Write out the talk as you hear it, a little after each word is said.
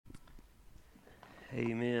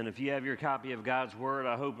Amen. If you have your copy of God's Word,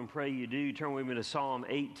 I hope and pray you do. Turn with me to Psalm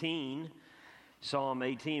 18. Psalm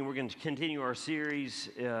 18. We're going to continue our series,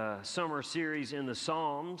 summer series in the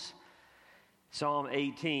Psalms. Psalm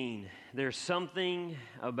 18. There's something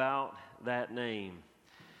about that name.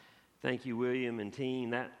 Thank you, William and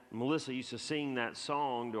Teen. Melissa used to sing that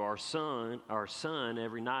song to our son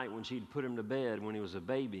every night when she'd put him to bed when he was a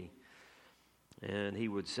baby. And he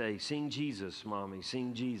would say, "Sing Jesus, Mommy,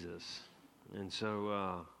 sing Jesus." And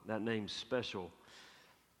so that name's special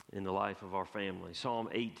in the life of our family. Psalm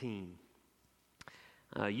 18.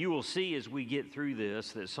 You will see as we get through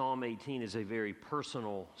this that Psalm 18 is a very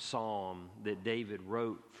personal psalm that David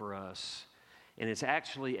wrote for us. And it's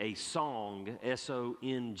actually a song,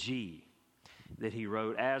 S-O-N-G, that he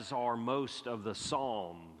wrote, as are most of the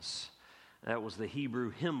Psalms. That was the Hebrew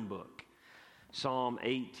hymn book. Psalm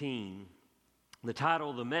 18. The title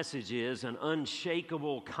of the message is An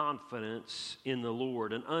Unshakable Confidence in the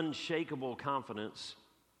Lord. An unshakable confidence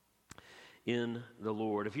in the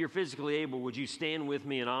Lord. If you're physically able, would you stand with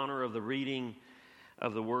me in honor of the reading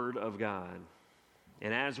of the Word of God?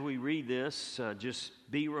 And as we read this, just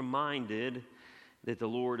be reminded that the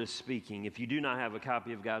Lord is speaking. If you do not have a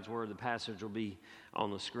copy of God's Word, the passage will be on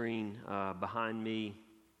the screen behind me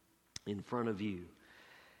in front of you.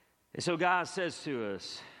 And so God says to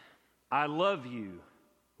us, I love you,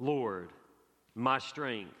 Lord, my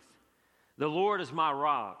strength. The Lord is my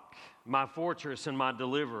rock, my fortress and my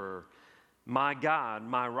deliverer, my God,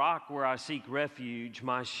 my rock where I seek refuge,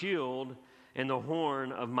 my shield and the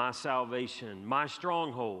horn of my salvation, my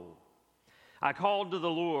stronghold. I called to the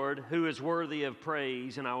Lord, who is worthy of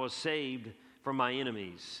praise, and I was saved from my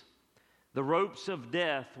enemies. The ropes of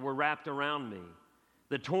death were wrapped around me.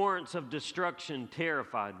 The torrents of destruction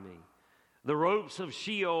terrified me. The ropes of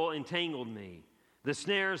Sheol entangled me. The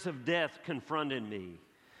snares of death confronted me.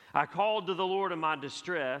 I called to the Lord in my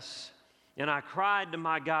distress, and I cried to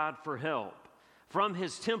my God for help. From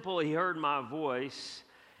his temple he heard my voice,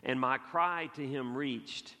 and my cry to him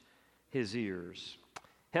reached his ears.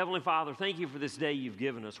 Heavenly Father, thank you for this day you've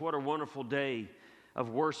given us. What a wonderful day of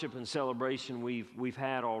worship and celebration we've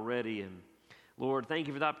had already. And Lord, thank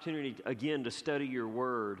you for the opportunity again to study your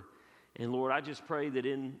word. And Lord, I just pray that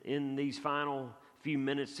in these final few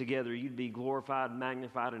minutes together, you'd be glorified,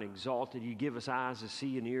 magnified, and exalted. You give us eyes to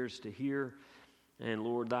see and ears to hear. And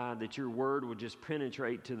Lord, God, that your word would just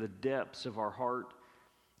penetrate to the depths of our heart,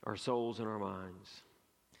 our souls, and our minds.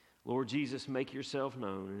 Lord Jesus, make yourself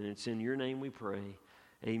known. And it's in your name we pray.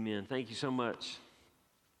 Amen. Thank you so much.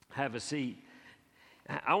 Have a seat.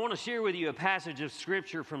 I want to share with you a passage of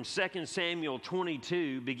Scripture from 2 Samuel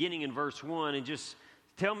 22, beginning in verse 1, and just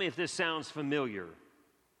tell me if this sounds familiar.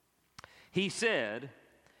 He said,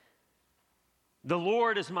 "The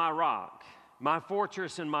Lord is my rock, my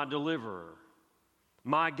fortress and my deliverer,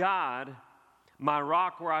 my God, my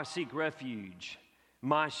rock where I seek refuge,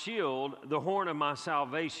 my shield, the horn of my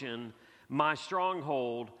salvation, my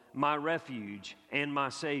stronghold, my refuge, and my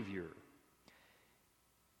Savior.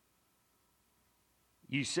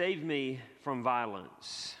 You saved me from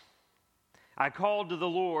violence. I called to the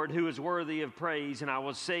Lord, who is worthy of praise, and I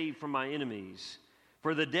was saved from my enemies.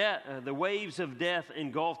 For the waves of death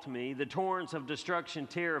engulfed me, the torrents of destruction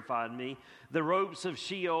terrified me, the ropes of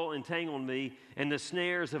Sheol entangled me, and the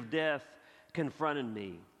snares of death confronted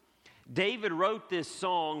me." David wrote this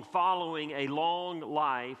song following a long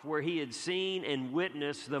life where he had seen and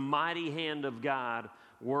witnessed the mighty hand of God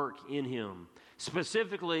work in him.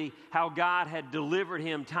 Specifically, how God had delivered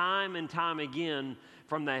him time and time again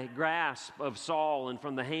from the grasp of Saul and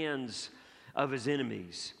from the hands of his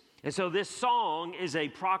enemies. And so this song is a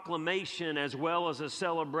proclamation as well as a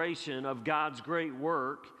celebration of God's great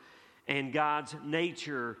work and God's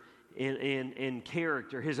nature and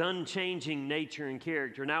character, his unchanging nature and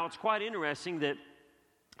character. Now, it's quite interesting that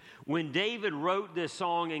when David wrote this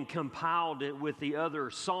song and compiled it with the other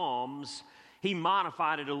psalms, he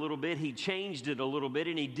modified it a little bit, he changed it a little bit,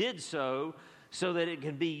 and he did so that it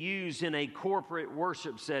could be used in a corporate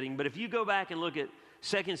worship setting. But if you go back and look at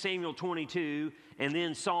 2 Samuel 22 and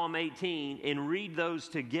then Psalm 18 and read those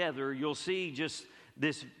together, you'll see just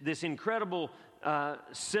this incredible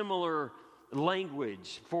similar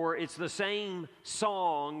language. For it's the same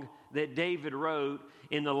song that David wrote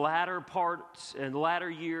in the latter parts and latter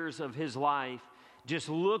years of his life, just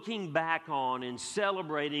looking back on and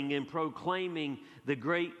celebrating and proclaiming the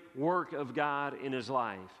great work of God in his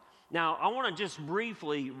life. Now, I want to just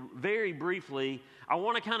very briefly, I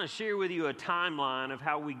want to kind of share with you a timeline of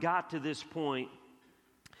how we got to this point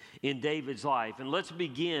in David's life. And let's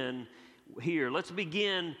begin here. Let's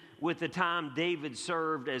begin with the time David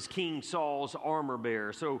served as King Saul's armor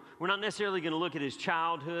bearer. So we're not necessarily going to look at his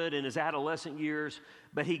childhood and his adolescent years,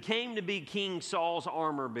 but he came to be King Saul's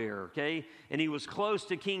armor bearer, okay? And he was close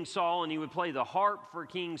to King Saul, and he would play the harp for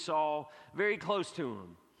King Saul, very close to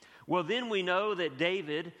him. Well, then we know that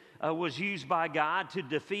David was used by God to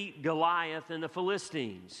defeat Goliath and the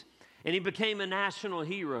Philistines, and he became a national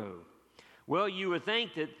hero. Well, you would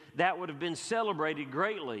think that that would have been celebrated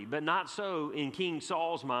greatly, but not so in King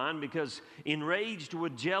Saul's mind, because enraged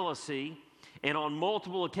with jealousy and on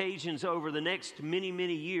multiple occasions over the next many,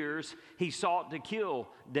 many years, he sought to kill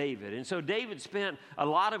David. And so David spent a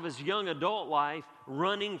lot of his young adult life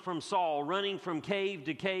running from Saul, running from cave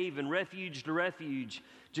to cave and refuge to refuge,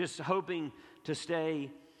 just hoping to stay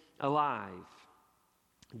alive.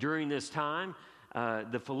 During this time,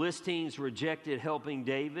 the Philistines rejected helping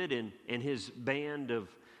David and his band of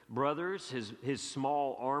brothers, his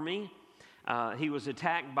small army. He was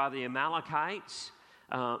attacked by the Amalekites.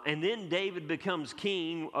 And then David becomes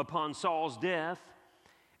king upon Saul's death.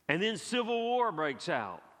 And then civil war breaks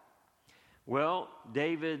out. Well,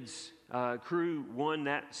 David's crew won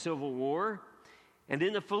that civil war. And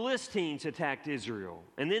then the Philistines attacked Israel.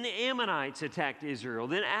 And then the Ammonites attacked Israel.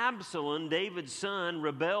 Then Absalom, David's son,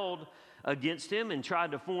 rebelled against him and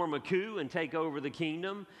tried to form a coup and take over the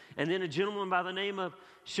kingdom. And then a gentleman by the name of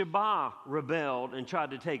Sheba rebelled and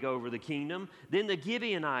tried to take over the kingdom. Then the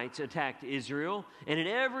Gibeonites attacked Israel. And in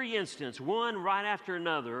every instance, one right after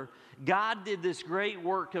another, God did this great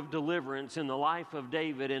work of deliverance in the life of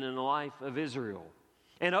David and in the life of Israel.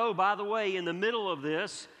 And oh, by the way, in the middle of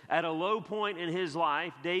this, at a low point in his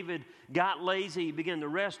life, David got lazy. He began to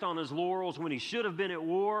rest on his laurels. When he should have been at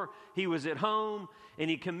war, he was at home,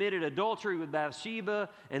 and he committed adultery with Bathsheba,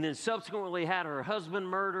 and then subsequently had her husband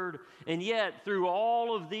murdered. And yet, through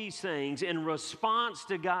all of these things, in response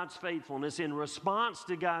to God's faithfulness, in response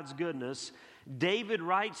to God's goodness, David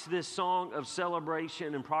writes this song of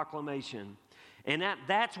celebration and proclamation. And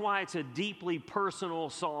that's why it's a deeply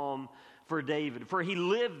personal psalm for David, for he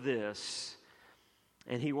lived this,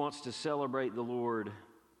 and he wants to celebrate the Lord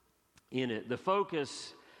in it. The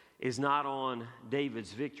focus is not on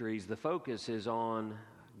David's victories. The focus is on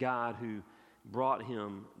God who brought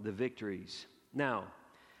him the victories. Now,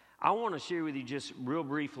 I want to share with you just real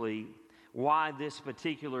briefly why this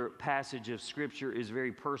particular passage of Scripture is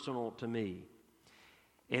very personal to me.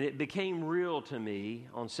 And it became real to me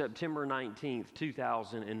on September 19th,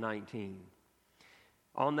 2019.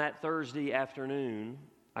 On that Thursday afternoon,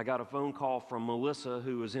 I got a phone call from Melissa,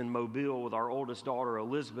 who was in Mobile with our oldest daughter,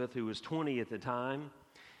 Elizabeth, who was 20 at the time.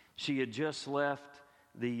 She had just left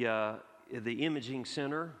the imaging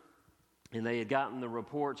center, and they had gotten the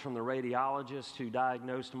reports from the radiologist who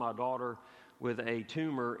diagnosed my daughter with a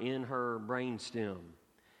tumor in her brainstem.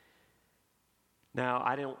 Now,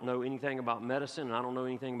 I don't know anything about medicine, and I don't know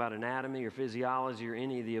anything about anatomy or physiology or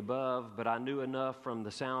any of the above, but I knew enough from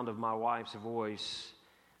the sound of my wife's voice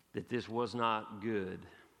that this was not good.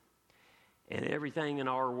 And everything in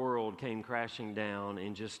our world came crashing down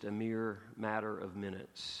in just a mere matter of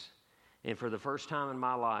minutes. And for the first time in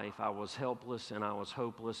my life, I was helpless and I was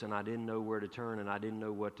hopeless, and I didn't know where to turn, and I didn't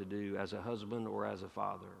know what to do as a husband or as a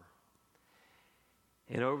father.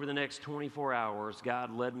 And over the next 24 hours,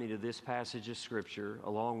 God led me to this passage of Scripture,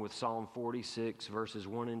 along with Psalm 46, verses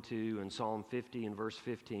 1 and 2, and Psalm 50 and verse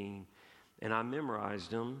 15. And I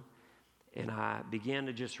memorized them, and I began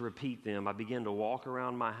to just repeat them. I began to walk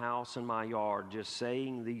around my house and my yard, just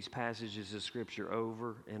saying these passages of Scripture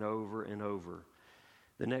over and over and over.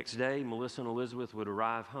 The next day, Melissa and Elizabeth would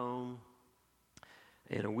arrive home.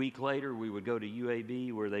 And a week later, we would go to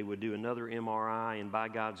UAB, where they would do another MRI, and by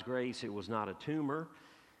God's grace, it was not a tumor.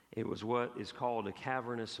 It was what is called a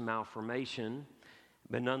cavernous malformation.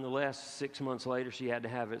 But nonetheless, 6 months later, she had to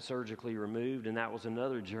have it surgically removed, and that was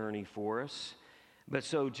another journey for us. But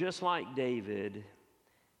so just like David,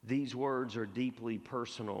 these words are deeply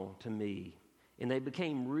personal to me, and they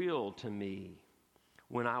became real to me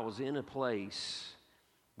when I was in a place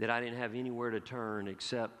that I didn't have anywhere to turn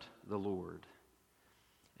except the Lord.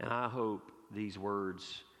 And I hope these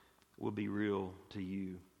words will be real to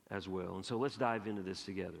you as well. And so let's dive into this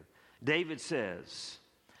together. David says,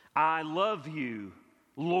 I love you,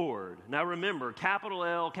 Lord. Now remember, capital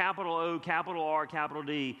L, capital O, capital R, capital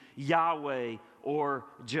D, Yahweh or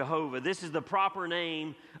Jehovah. This is the proper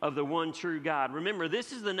name of the one true God. Remember,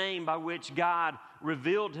 this is the name by which God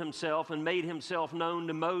revealed himself and made himself known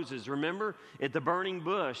to Moses. Remember, at the burning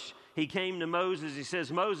bush, he came to Moses. He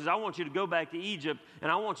says, Moses, I want you to go back to Egypt,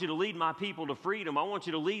 and I want you to lead my people to freedom. I want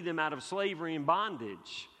you to lead them out of slavery and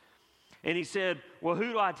bondage. And he said, well,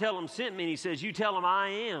 who do I tell them sent me? And he says, you tell them I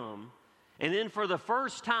am. And then for the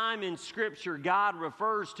first time in Scripture, God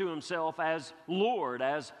refers to himself as Lord,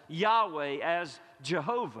 as Yahweh, as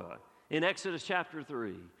Jehovah in Exodus chapter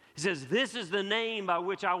 3. He says, this is the name by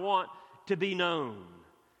which I want to be known.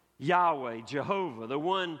 Yahweh, Jehovah, the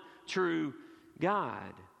one true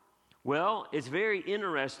God. Well, it's very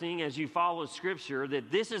interesting as you follow Scripture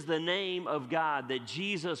that this is the name of God that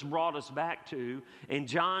Jesus brought us back to in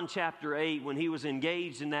John chapter 8 when he was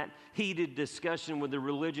engaged in that heated discussion with the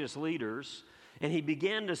religious leaders. And he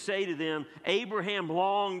began to say to them, Abraham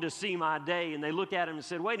longed to see my day. And they looked at him and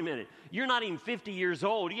said, wait a minute, you're not even 50 years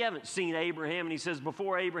old. You haven't seen Abraham. And he says,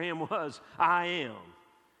 before Abraham was, I am.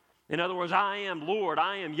 In other words, I am Lord,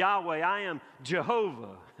 I am Yahweh, I am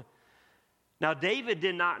Jehovah. Now, David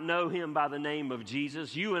did not know him by the name of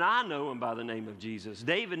Jesus. You and I know him by the name of Jesus.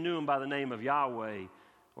 David knew him by the name of Yahweh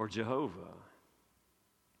or Jehovah.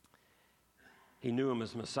 He knew him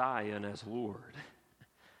as Messiah and as Lord.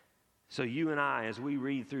 So you and I, as we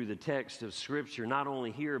read through the text of Scripture, not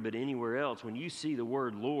only here but anywhere else, when you see the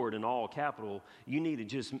word Lord in all capital, you need to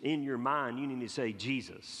just, in your mind, you need to say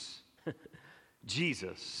Jesus.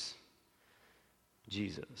 Jesus.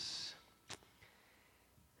 Jesus.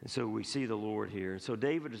 And so we see the Lord here. And so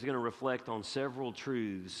David is going to reflect on several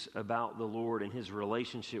truths about the Lord and his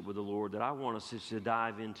relationship with the Lord that I want us to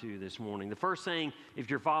dive into this morning. The first thing, if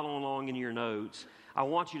you're following along in your notes, I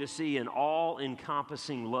want you to see an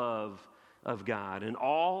all-encompassing love of God, an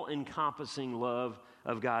all-encompassing love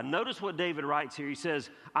of God. Notice what David writes here. He says,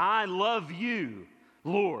 I love you,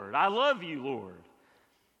 Lord. I love you, Lord.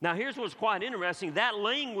 Now, here's what's quite interesting. That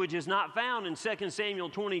language is not found in 2 Samuel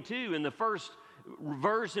 22 in the first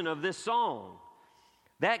version of this song.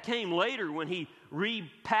 That came later when he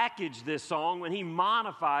repackaged this song, when he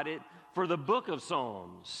modified it for the book of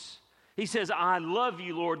Psalms. He says, I love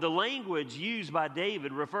you, Lord. The language used by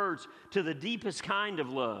David refers to the deepest kind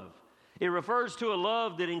of love. It refers to a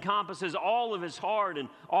love that encompasses all of his heart and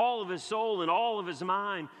all of his soul and all of his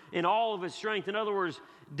mind and all of his strength. In other words,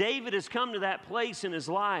 David has come to that place in his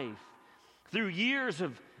life through years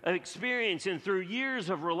of experience and through years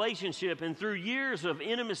of relationship and through years of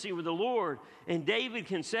intimacy with the Lord. And David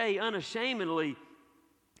can say unashamedly,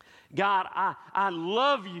 God, I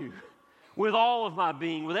love you with all of my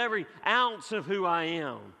being, with every ounce of who I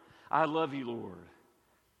am. I love you, Lord.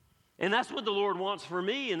 And that's what the Lord wants for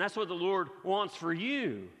me, and that's what the Lord wants for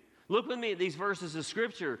you. Look with me at these verses of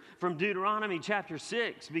Scripture from Deuteronomy chapter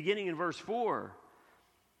 6, beginning in verse 4.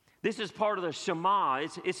 This is part of the Shema.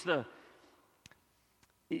 It's the,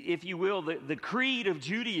 if you will, the creed of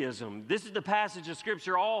Judaism. This is the passage of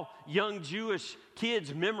Scripture all young Jewish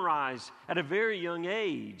kids memorize at a very young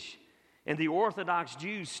age. And the Orthodox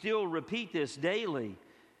Jews still repeat this daily.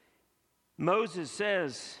 Moses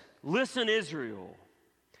says, listen, Israel,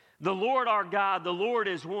 the Lord our God, the Lord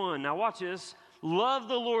is one. Now watch this. Love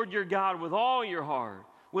the Lord your God with all your heart,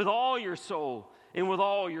 with all your soul, and with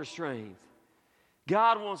all your strength.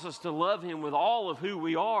 God wants us to love him with all of who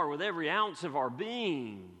we are, with every ounce of our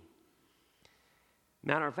being.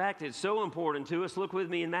 Matter of fact, it's so important to us. Look with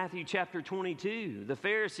me in Matthew chapter 22. The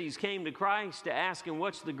Pharisees came to Christ to ask him,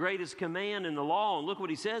 what's the greatest command in the law? And look what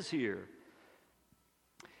he says here.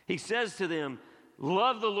 He says to them,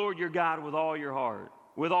 love the Lord your God with all your heart,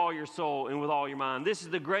 with all your soul, and with all your mind. This is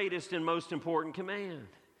the greatest and most important command.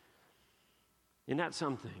 Isn't that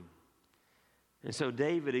something? And so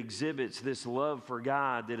David exhibits this love for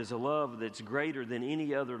God that is a love that's greater than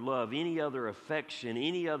any other love, any other affection,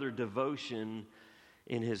 any other devotion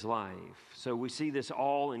in his life. So we see this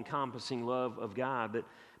all-encompassing love of God.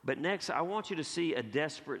 But next, I want you to see a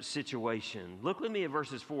desperate situation. Look with me at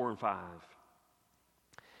verses 4 and 5.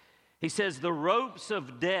 He says, the ropes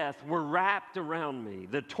of death were wrapped around me.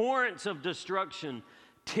 The torrents of destruction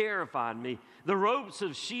terrified me. The ropes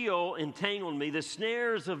of Sheol entangled me. The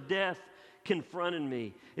snares of death confronted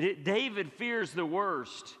me. David fears the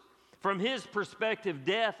worst. From his perspective,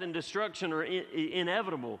 death and destruction are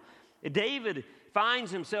inevitable. David finds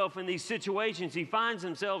himself in these situations. He finds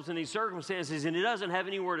himself in these circumstances, and he doesn't have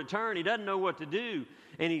anywhere to turn. He doesn't know what to do,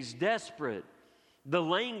 and he's desperate. The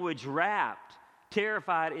language wrapped,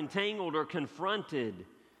 terrified, entangled, or confronted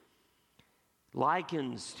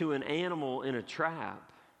likens to an animal in a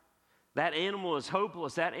trap. That animal is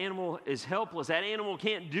hopeless. That animal is helpless. That animal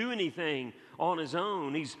can't do anything on his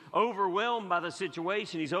own. He's overwhelmed by the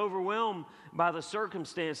situation. He's overwhelmed by the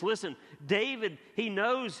circumstance. Listen, David, he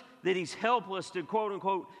knows that he's helpless to, quote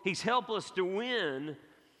unquote, he's helpless to win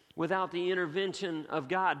without the intervention of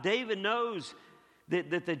God. David knows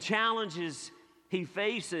that the challenges he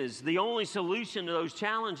faces, the only solution to those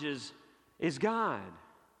challenges is God.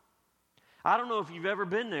 I don't know if you've ever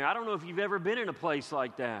been there. I don't know if you've ever been in a place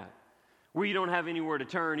like that, where you don't have anywhere to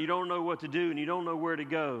turn, you don't know what to do, and you don't know where to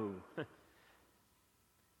go.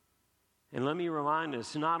 And let me remind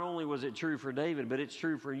us, not only was it true for David, but it's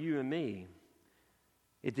true for you and me.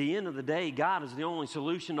 At the end of the day, God is the only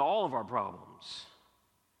solution to all of our problems.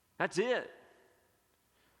 That's it.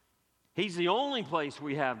 He's the only place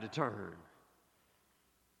we have to turn.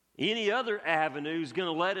 Any other avenue is going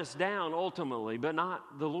to let us down ultimately, but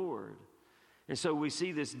not the Lord. And so we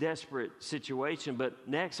see this desperate situation. But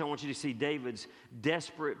next, I want you to see David's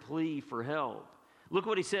desperate plea for help. Look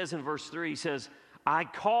what he says in verse 3. He says, I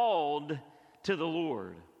called to the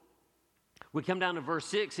Lord. We come down to verse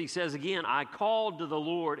 6. He says again, I called to the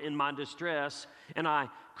Lord in my distress, and I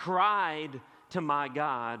cried to my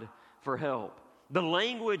God for help. The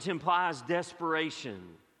language implies desperation.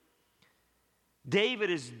 David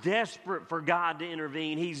is desperate for God to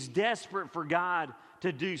intervene. He's desperate for God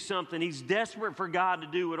to do something. He's desperate for God to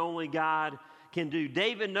do what only God can do.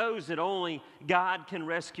 David knows that only God can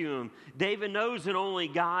rescue him. David knows that only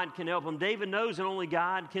God can help him. David knows that only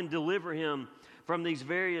God can deliver him from these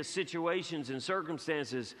various situations and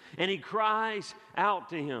circumstances. And he cries out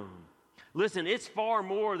to him. Listen, it's far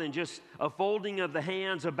more than just a folding of the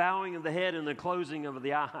hands, a bowing of the head, and the closing of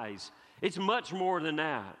the eyes. It's much more than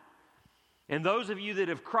that. And those of you that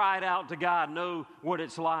have cried out to God know what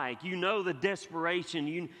it's like. You know the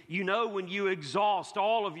desperation. You know when you exhaust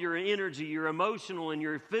all of your energy, your emotional and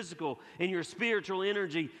your physical and your spiritual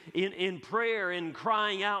energy in prayer and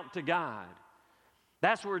crying out to God.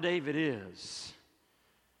 That's where David is.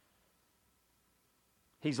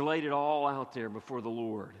 He's laid it all out there before the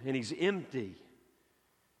Lord, and he's empty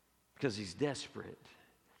because he's desperate.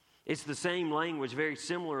 It's the same language, very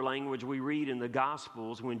similar language we read in the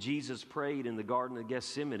Gospels when Jesus prayed in the Garden of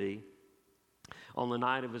Gethsemane on the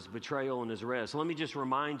night of his betrayal and his arrest. Let me just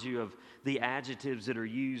remind you of the adjectives that are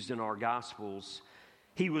used in our Gospels.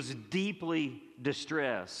 He was deeply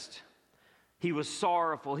distressed. He was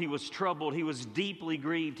sorrowful. He was troubled. He was deeply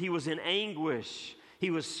grieved. He was in anguish.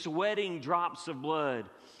 He was sweating drops of blood.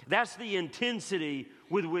 That's the intensity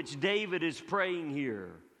with which David is praying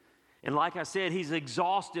here. And like I said, he's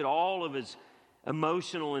exhausted all of his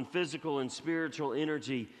emotional and physical and spiritual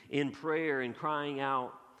energy in prayer and crying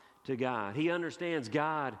out to God. He understands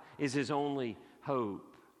God is his only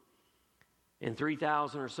hope. And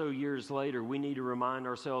 3,000 or so years later, we need to remind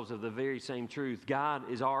ourselves of the very same truth. God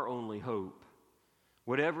is our only hope.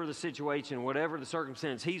 Whatever the situation, whatever the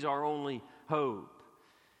circumstance, he's our only hope.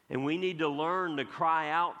 And we need to learn to cry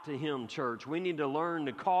out to him, church. We need to learn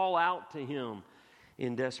to call out to him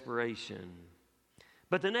in desperation.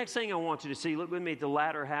 But the next thing I want you to see, look with me at the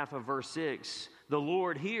latter half of verse 6. The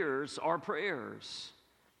Lord hears our prayers.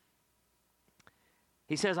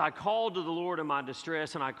 He says, I called to the Lord in my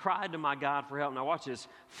distress, and I cried to my God for help. Now watch this.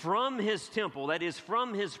 From his temple, that is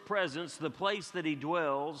from his presence, the place that he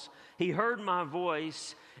dwells, he heard my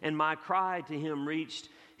voice, and my cry to him reached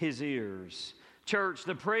his ears. Church,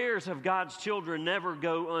 the prayers of God's children never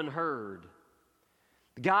go unheard.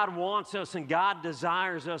 God wants us and God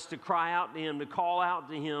desires us to cry out to him, to call out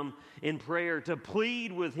to him in prayer, to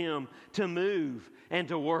plead with him, to move and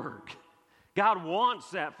to work. God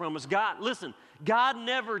wants that from us. Listen, God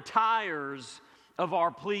never tires of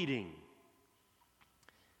our pleading.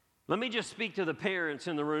 Let me just speak to the parents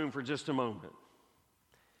in the room for just a moment.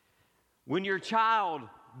 When your child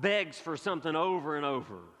begs for something over and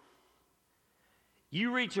over,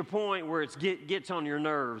 you reach a point where it gets on your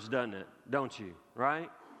nerves, doesn't it? Don't you? Right?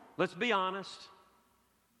 Let's be honest.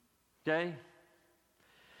 Okay?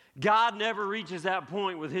 God never reaches that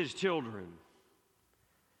point with his children.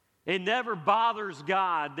 It never bothers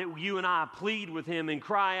God that you and I plead with him and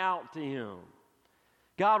cry out to him.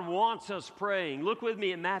 God wants us praying. Look with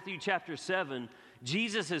me at Matthew chapter 7.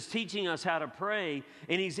 Jesus is teaching us how to pray,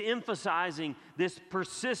 and he's emphasizing this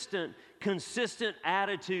persistent, consistent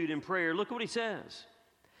attitude in prayer. Look what he says.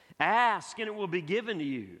 Ask, and it will be given to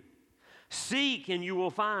you. Seek, and you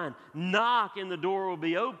will find. Knock, and the door will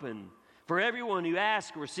be open. For everyone who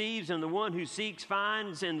asks receives, and the one who seeks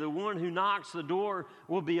finds, and the one who knocks, the door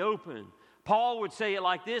will be open. Paul would say it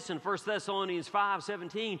like this in 1 Thessalonians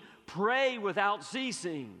 5:17, pray without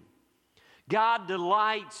ceasing. God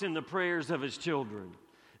delights in the prayers of his children.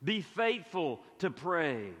 Be faithful to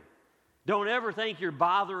pray. Don't ever think you're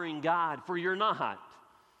bothering God, for you're not.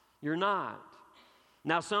 You're not.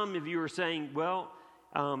 Now, some of you are saying, well,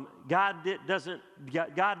 God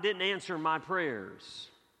didn't answer my prayers.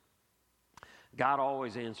 God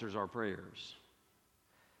always answers our prayers.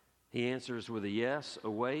 He answers with a yes, a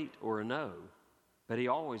wait, or a no. But he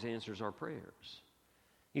always answers our prayers.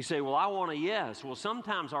 You say, well, I want a yes. Well,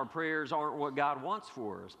 sometimes our prayers aren't what God wants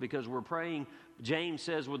for us because we're praying, James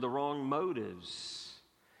says, with the wrong motives.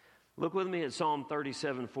 Look with me at Psalm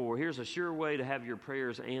 37:4. Here's a sure way to have your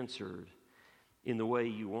prayers answered in the way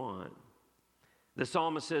you want. The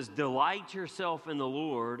psalmist says, delight yourself in the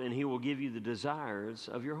Lord, and he will give you the desires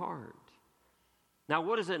of your heart. Now,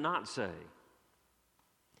 what does it not say?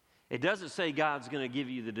 It doesn't say God's going to give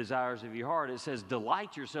you the desires of your heart. It says,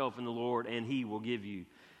 delight yourself in the Lord, and he will give you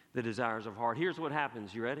the desires of heart. Here's what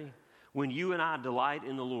happens. You ready? When you and I delight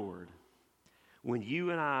in the Lord, when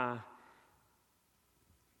you and I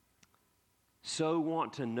so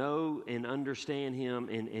want to know and understand him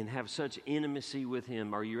and have such intimacy with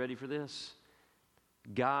him, are you ready for this?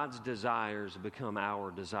 God's desires become our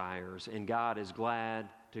desires, and God is glad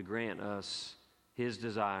to grant us his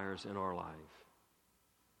desires in our life.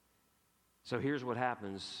 So here's what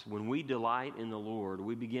happens. When we delight in the Lord,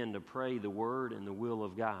 we begin to pray the word and the will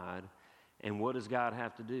of God. And what does God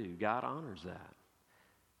have to do? God honors that.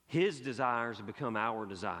 His desires become our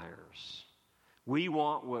desires. We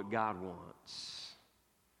want what God wants.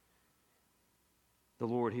 The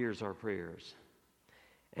Lord hears our prayers.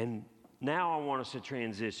 And now I want us to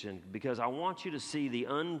transition because I want you to see the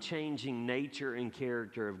unchanging nature and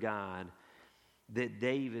character of God that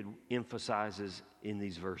David emphasizes in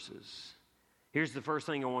these verses. Here's the first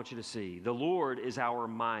thing I want you to see. The Lord is our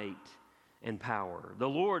might and power. The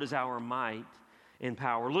Lord is our might and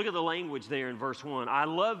power. Look at the language there in verse 1. I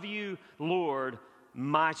love you, Lord,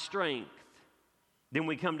 my strength. Then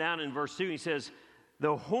we come down in verse 2, he says,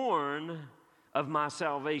 the horn of my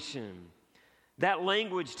salvation. That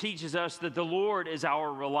language teaches us that the Lord is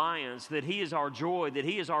our reliance, that he is our joy, that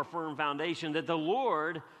he is our firm foundation, that the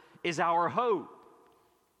Lord is our hope.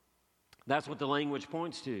 That's what the language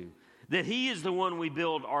points to. That he is the one we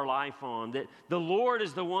build our life on, that the Lord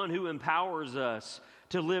is the one who empowers us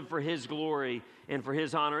to live for his glory and for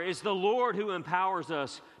his honor. It's the Lord who empowers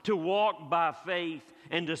us to walk by faith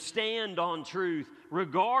and to stand on truth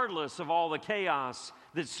regardless of all the chaos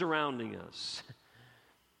that's surrounding us.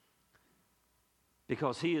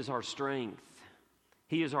 Because he is our strength,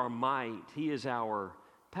 he is our might, he is our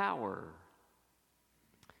power.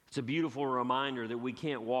 It's a beautiful reminder that we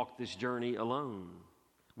can't walk this journey alone.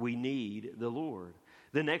 We need the Lord.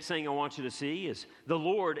 The next thing I want you to see is the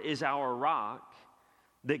Lord is our rock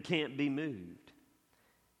that can't be moved.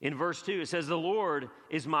 In verse 2, it says, the Lord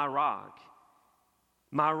is my rock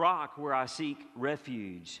where I seek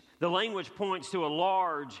refuge. The language points to a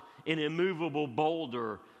large and immovable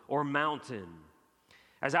boulder or mountain.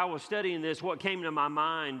 As I was studying this, what came to my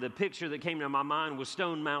mind, the picture that came to my mind was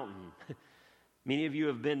Stone Mountain. Many of you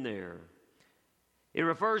have been there. It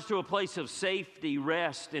refers to a place of safety,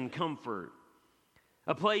 rest, and comfort.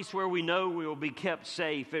 A place where we know we will be kept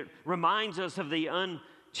safe. It reminds us of the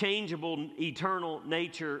unchangeable, eternal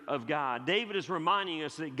nature of God. David is reminding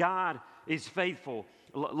us that God is faithful.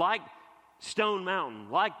 Like Stone Mountain,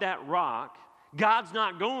 like that rock, God's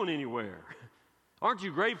not going anywhere. Aren't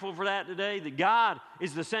you grateful for that today? That God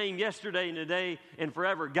is the same yesterday and today and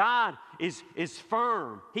forever. God is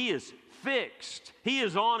firm. He is fixed. He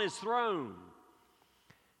is on his throne.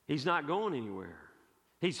 He's not going anywhere.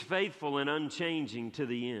 He's faithful and unchanging to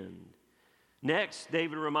the end. Next,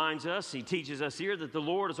 David reminds us, he teaches us here that the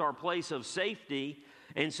Lord is our place of safety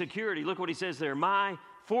and security. Look what he says there. My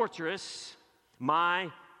fortress,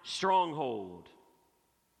 my stronghold.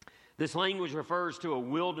 This language refers to a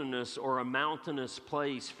wilderness or a mountainous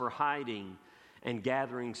place for hiding and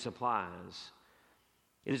gathering supplies.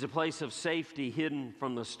 It is a place of safety hidden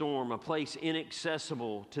from the storm, a place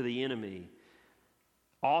inaccessible to the enemy.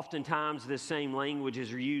 Oftentimes, this same language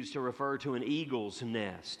is used to refer to an eagle's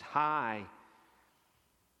nest, high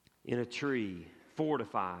in a tree,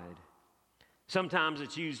 fortified. Sometimes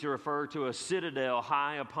it's used to refer to a citadel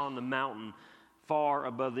high upon the mountain, far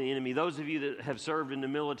above the enemy. Those of you that have served in the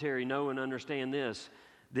military know and understand this,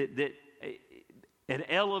 that an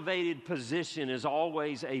elevated position is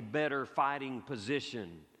always a better fighting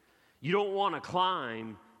position. You don't want to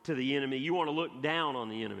climb to the enemy. You want to look down on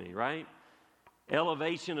the enemy, right?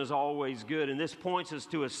 Elevation is always good, and this points us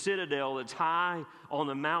to a citadel that's high on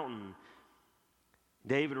the mountain.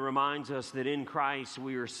 David reminds us that in Christ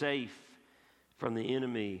we are safe from the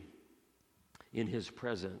enemy in his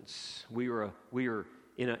presence. We are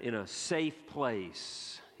in a safe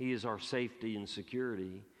place. He is our safety and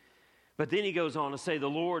security. But then he goes on to say, the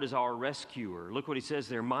Lord is our rescuer. Look what he says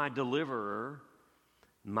there, my deliverer,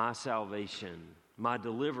 my salvation. My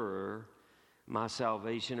deliverer, my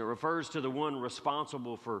salvation. It refers to the one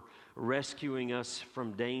responsible for rescuing us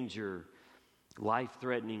from danger,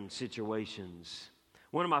 life-threatening situations.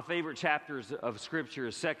 One of my favorite chapters of Scripture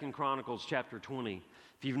is 2 Chronicles chapter 20.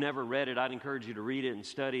 If you've never read it, I'd encourage you to read it and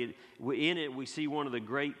study it. In it, we see one of the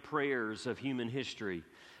great prayers of human history.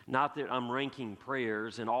 Not that I'm ranking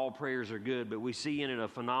prayers, and all prayers are good, but we see in it a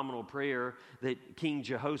phenomenal prayer that King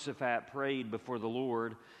Jehoshaphat prayed before the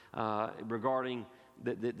Lord regarding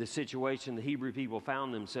the situation the Hebrew people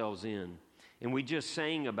found themselves in. And we just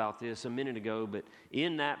sang about this a minute ago, but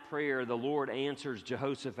in that prayer, the Lord answers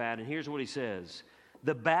Jehoshaphat, and here's what he says: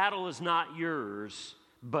 "The battle is not yours,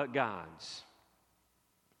 but God's."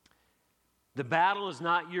 The battle is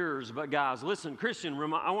not yours, but God's. Listen, Christian,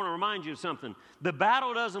 I want to remind you of something. The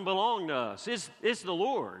battle doesn't belong to us. It's the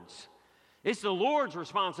Lord's. It's the Lord's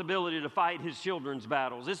responsibility to fight His children's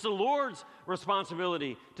battles. It's the Lord's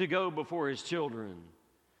responsibility to go before His children.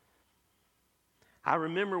 I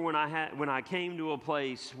remember when I came to a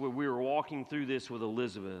place where we were walking through this with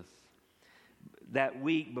Elizabeth, that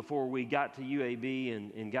week before we got to UAB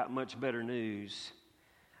and got much better news.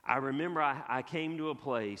 I remember I came to a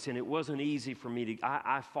place, and it wasn't easy for me to,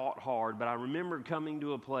 I fought hard, but I remember coming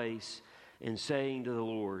to a place and saying to the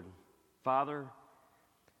Lord, "Father,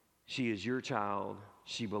 she is your child.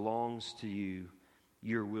 She belongs to you.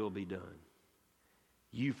 Your will be done.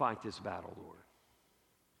 You fight this battle, Lord.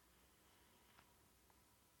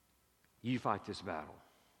 You fight this battle."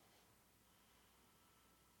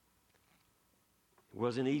 It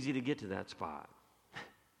wasn't easy to get to that spot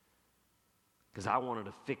because I wanted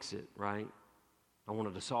to fix it, right? I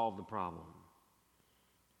wanted to solve the problem.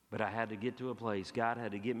 But I had to get to a place, God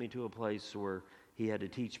had to get me to a place where He had to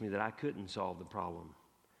teach me that I couldn't solve the problem,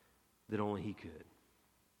 that only He could.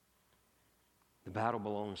 The battle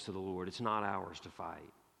belongs to the Lord. It's not ours to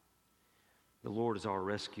fight. The Lord is our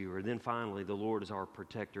rescuer. Then finally, the Lord is our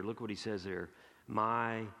protector. Look what He says there: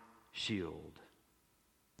 "My shield,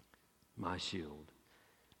 my shield."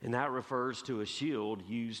 And that refers to a shield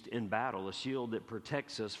used in battle, a shield that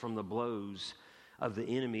protects us from the blows of the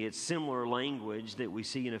enemy. It's similar language that we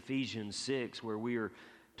see in Ephesians 6, where we are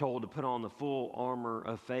told to put on the full armor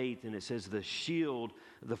of faith, and it says the shield,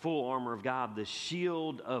 the full armor of God, the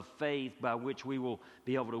shield of faith by which we will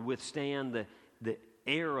be able to withstand the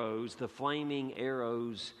arrows, the flaming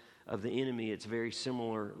arrows of the enemy. It's very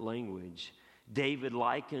similar language. David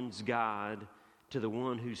likens God to the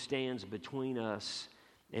one who stands between us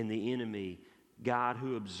and the enemy, God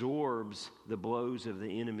who absorbs the blows of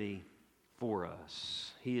the enemy for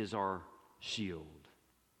us. He is our shield.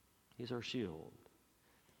 He's our shield.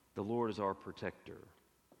 The Lord is our protector.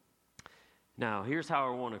 Now, here's how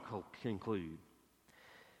I want to conclude.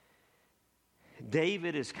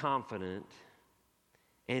 David is confident,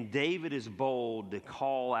 and David is bold to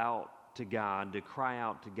call out to God, to cry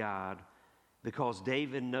out to God, because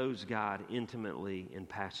David knows God intimately and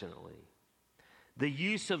passionately. The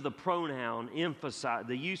use of the pronoun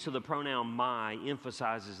my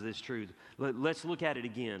emphasizes this truth. Let's look at it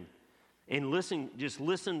again and just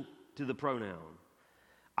listen to the pronoun.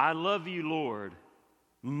 "I love you, Lord,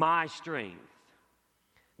 my strength."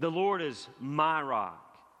 The Lord is my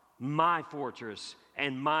rock, my fortress,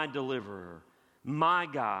 and my deliverer, my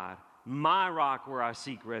God, my rock where I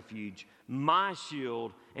seek refuge, my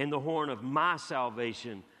shield and the horn of my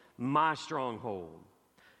salvation, my stronghold.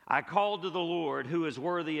 I called to the Lord, who is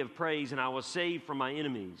worthy of praise, and I was saved from my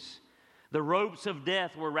enemies. The ropes of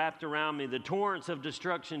death were wrapped around me. The torrents of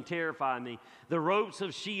destruction terrified me. The ropes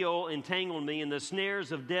of Sheol entangled me, and the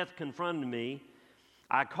snares of death confronted me.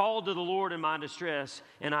 I called to the Lord in my distress,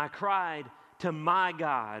 and I cried to my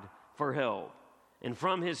God for help. And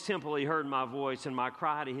from His temple He heard my voice, and my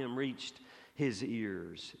cry to Him reached His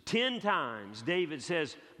ears. 10 times David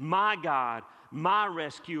says, "My God, my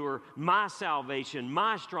rescuer, my salvation,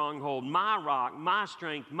 my stronghold, my rock, my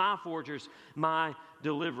strength, my fortress, my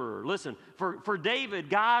deliverer." Listen, for David,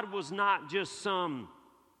 God was not just some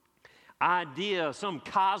idea, some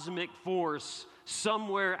cosmic force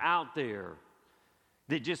somewhere out there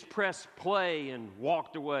that just pressed play and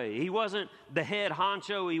walked away. He wasn't the head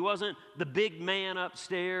honcho. He wasn't the big man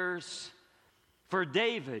upstairs. For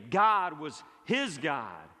David, God was his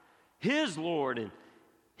God, his Lord, and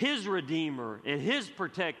His Redeemer, and His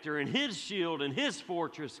protector, and His shield, and His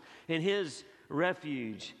fortress, and His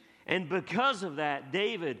refuge. And because of that,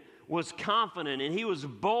 David was confident, and he was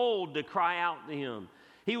bold to cry out to Him.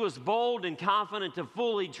 He was bold and confident to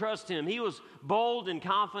fully trust Him. He was bold and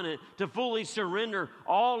confident to fully surrender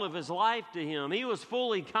all of his life to Him. He was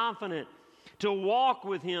fully confident to walk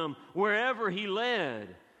with Him wherever He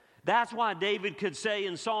led. That's why David could say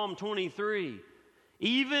in Psalm 23,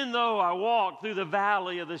 "Even though I walk through the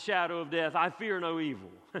valley of the shadow of death, I fear no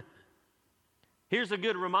evil." Here's a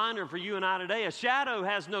good reminder for you and I today. A shadow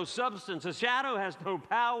has no substance. A shadow has no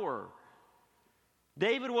power.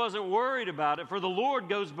 David wasn't worried about it, for the Lord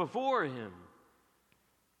goes before him.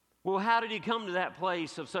 Well, how did he come to that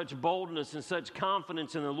place of such boldness and such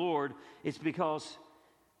confidence in the Lord? It's because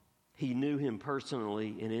he knew him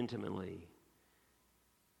personally and intimately.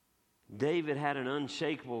 David had an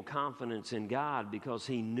unshakable confidence in God because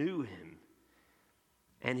he knew him.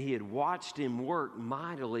 And he had watched him work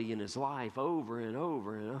mightily in his life over and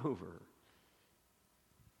over and over.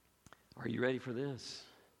 Are you ready for this?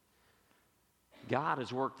 God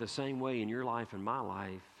has worked the same way in your life and my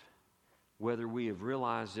life, whether we have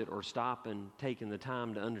realized it or stopped and taken the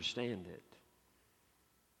time to understand it.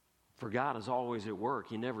 For God is always at work.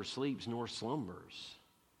 He never sleeps nor slumbers.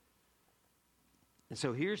 And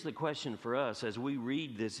so here's the question for us as we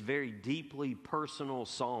read this very deeply personal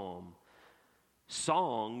song,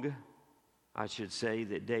 I should say,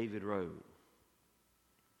 that David wrote.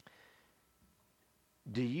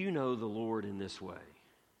 Do you know the Lord in this way?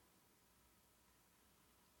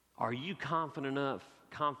 Are you confident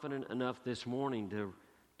enough this morning to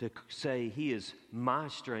say, He is my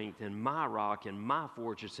strength and my rock and my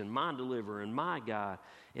fortress and my deliverer and my God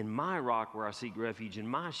and my rock where I seek refuge and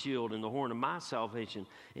my shield and the horn of my salvation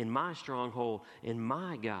and my stronghold and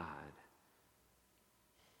my God?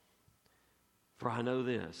 For I know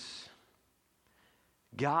this,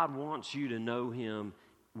 God wants you to know Him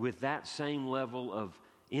with that same level of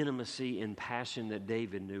intimacy and passion that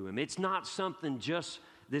David knew Him. It's not something just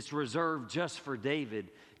that's reserved just for David.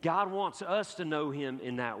 God wants us to know Him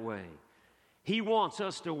in that way. He wants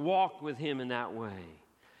us to walk with Him in that way.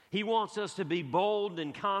 He wants us to be bold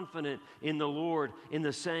and confident in the Lord in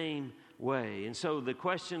the same way. And so the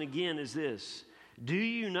question again is this: do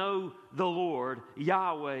you know the Lord,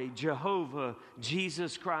 Yahweh, Jehovah,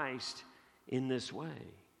 Jesus Christ in this way?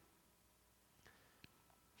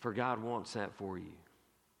 For God wants that for you.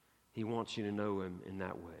 He wants you to know Him in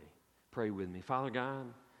that way. Pray with me. Father God,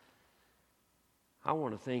 I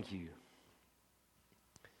want to thank You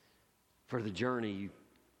for the journey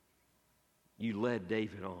you led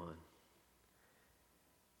David on.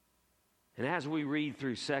 And as we read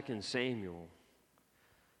through 2 Samuel,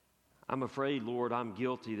 I'm afraid, Lord, I'm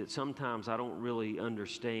guilty that sometimes I don't really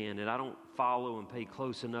understand and I don't follow and pay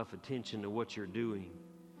close enough attention to what You're doing.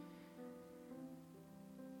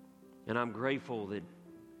 And I'm grateful that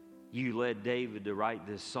You led David to write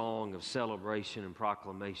this song of celebration and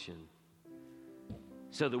proclamation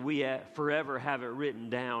so that we forever have it written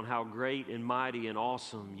down how great and mighty and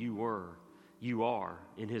awesome You are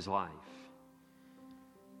in his life.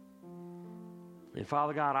 And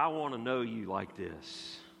Father God, I want to know You like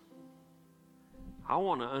this. I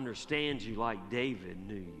want to understand You like David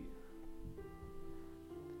knew You.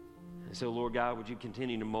 And so, Lord God, would You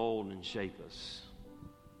continue to mold and shape us?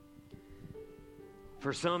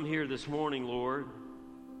 For some here this morning, Lord,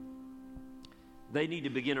 they need to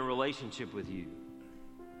begin a relationship with You.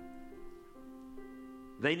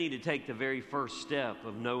 They need to take the very first step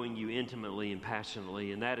of knowing You intimately and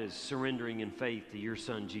passionately, and that is surrendering in faith to Your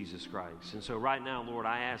Son, Jesus Christ. And so right now, Lord,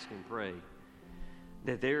 I ask and pray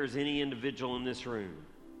that there is any individual in this room,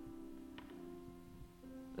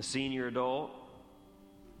 a senior adult,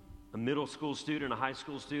 a middle school student, a high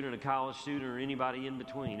school student, a college student, or anybody in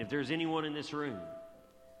between, if there's anyone in this room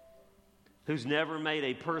who's never made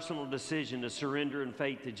a personal decision to surrender in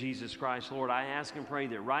faith to Jesus Christ, Lord, I ask and pray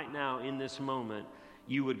that right now in this moment,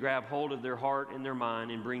 You would grab hold of their heart and their mind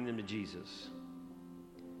and bring them to Jesus.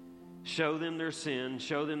 Show them their sin,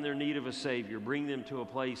 show them their need of a Savior, bring them to a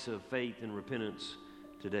place of faith and repentance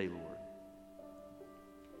today, Lord.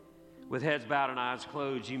 With heads bowed and eyes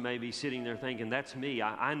closed, you may be sitting there thinking, that's me.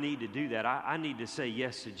 I need to do that. I need to say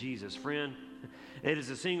yes to Jesus. Friend, it is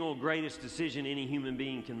the single greatest decision any human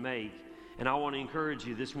being can make, and I want to encourage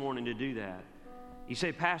you this morning to do that. You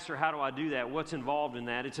say, Pastor, how do I do that? What's involved in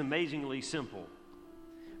that? It's amazingly simple.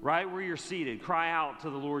 Right where you're seated, cry out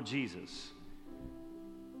to the Lord Jesus.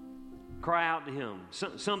 Cry out to Him.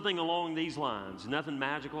 Something along these lines. Nothing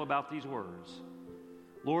magical about these words.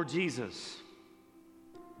 Lord Jesus,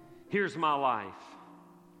 here's my life.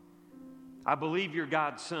 I believe You're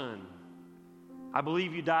God's Son. I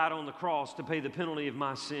believe You died on the cross to pay the penalty of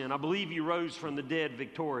my sin. I believe You rose from the dead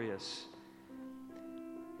victorious.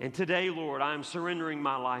 And today, Lord, I am surrendering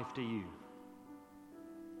my life to You.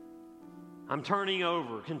 I'm turning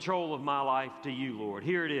over control of my life to You, Lord.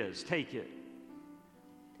 Here it is. Take it.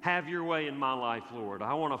 Have Your way in my life, Lord.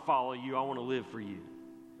 I want to follow You. I want to live for You.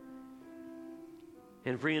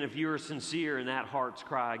 And friend, if you are sincere in that heart's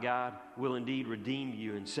cry, God will indeed redeem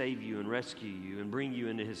you and save you and rescue you and bring you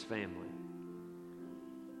into His family.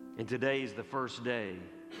 And today is the first day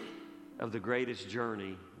of the greatest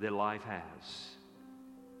journey that life has,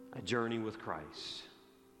 a journey with Christ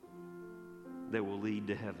that will lead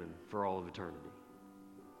to heaven for all of eternity.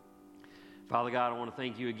 Father God, I want to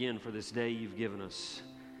thank you again for this day you've given us.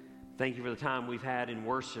 Thank you for the time we've had in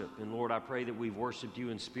worship. And Lord, I pray that we've worshiped you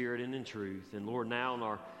in spirit and in truth. And Lord, now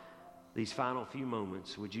in these final few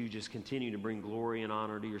moments, would you just continue to bring glory and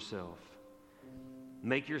honor to yourself?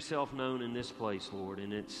 Make yourself known in this place, Lord.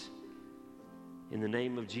 And it's in the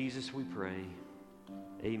name of Jesus we pray.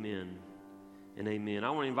 Amen and amen. I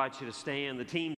want to invite you to stand. The team